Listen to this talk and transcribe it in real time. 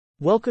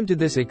Welcome to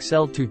this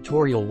Excel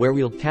tutorial where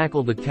we'll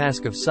tackle the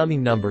task of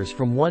summing numbers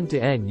from 1 to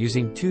n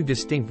using two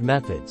distinct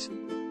methods.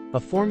 A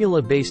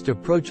formula-based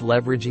approach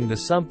leveraging the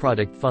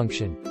SUMPRODUCT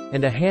function,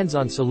 and a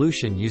hands-on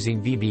solution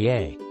using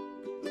VBA.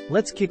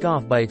 Let's kick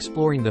off by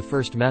exploring the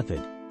first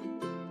method.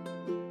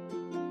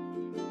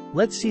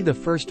 Let's see the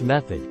first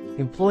method,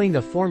 employing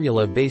a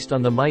formula based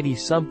on the mighty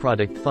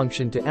SUMPRODUCT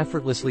function to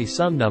effortlessly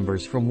sum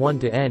numbers from 1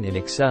 to n in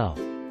Excel.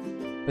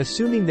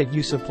 Assuming that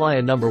you supply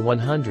a number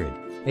 100,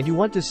 and you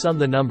want to sum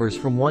the numbers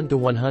from 1 to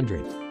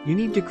 100, you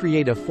need to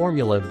create a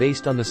formula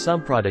based on the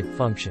SUMPRODUCT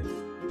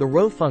function, the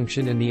row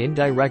function and the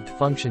indirect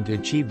function to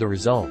achieve the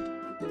result.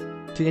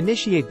 To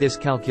initiate this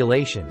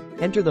calculation,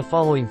 enter the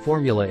following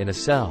formula in a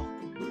cell.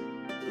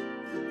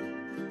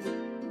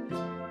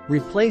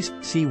 Replace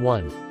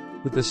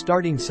C1 with the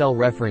starting cell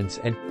reference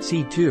and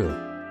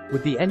C2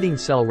 with the ending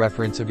cell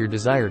reference of your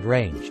desired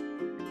range.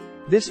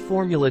 This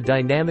formula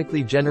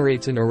dynamically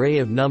generates an array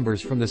of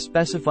numbers from the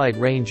specified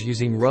range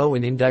using row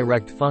and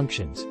indirect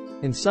functions,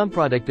 and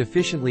SUMPRODUCT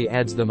efficiently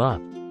adds them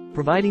up,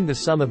 providing the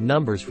sum of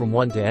numbers from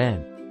 1 to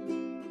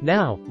n.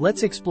 Now,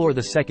 let's explore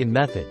the second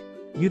method,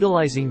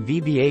 utilizing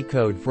VBA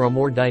Code for a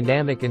more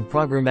dynamic and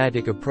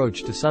programmatic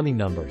approach to summing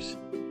numbers.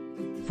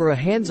 For a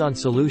hands-on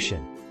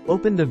solution,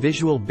 open the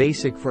Visual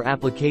Basic for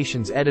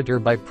Applications editor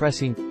by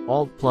pressing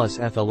Alt plus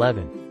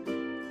F11.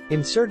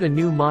 Insert a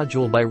new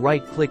module by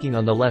right-clicking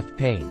on the left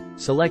pane,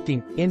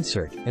 selecting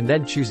Insert, and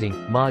then choosing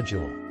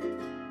Module.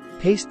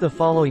 Paste the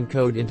following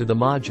code into the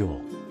module.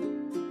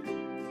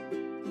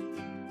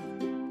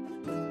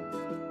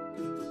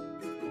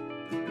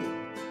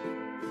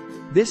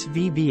 This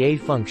VBA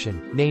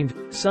function, named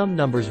Sum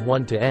Numbers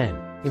 1 to n,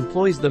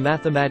 employs the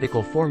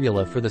mathematical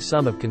formula for the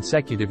sum of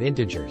consecutive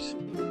integers.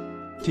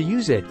 To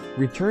use it,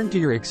 return to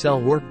your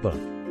Excel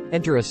workbook,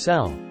 enter a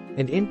cell,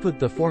 and input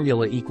the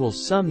formula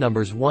equals sum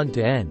numbers 1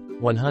 to n,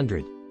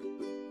 100.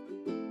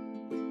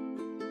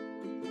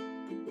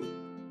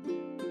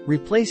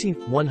 Replacing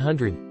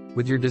 100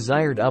 with your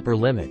desired upper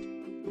limit.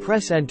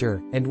 Press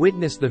enter, and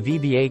witness the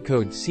VBA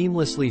code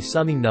seamlessly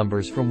summing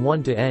numbers from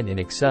 1 to n in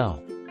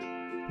Excel.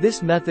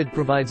 This method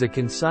provides a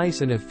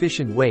concise and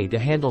efficient way to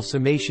handle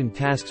summation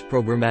tasks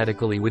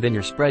programmatically within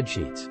your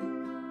spreadsheets.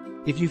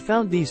 If you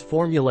found these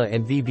formula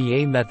and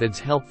VBA methods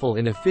helpful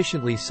in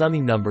efficiently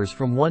summing numbers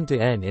from 1 to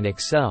n in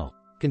Excel,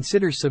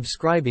 consider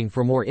subscribing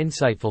for more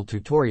insightful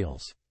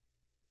tutorials.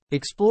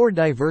 Explore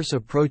diverse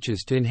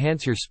approaches to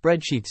enhance your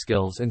spreadsheet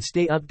skills and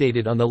stay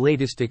updated on the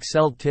latest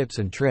Excel tips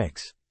and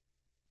tricks.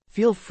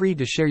 Feel free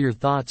to share your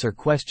thoughts or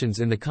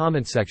questions in the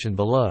comment section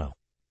below.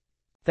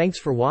 Thanks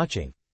for watching.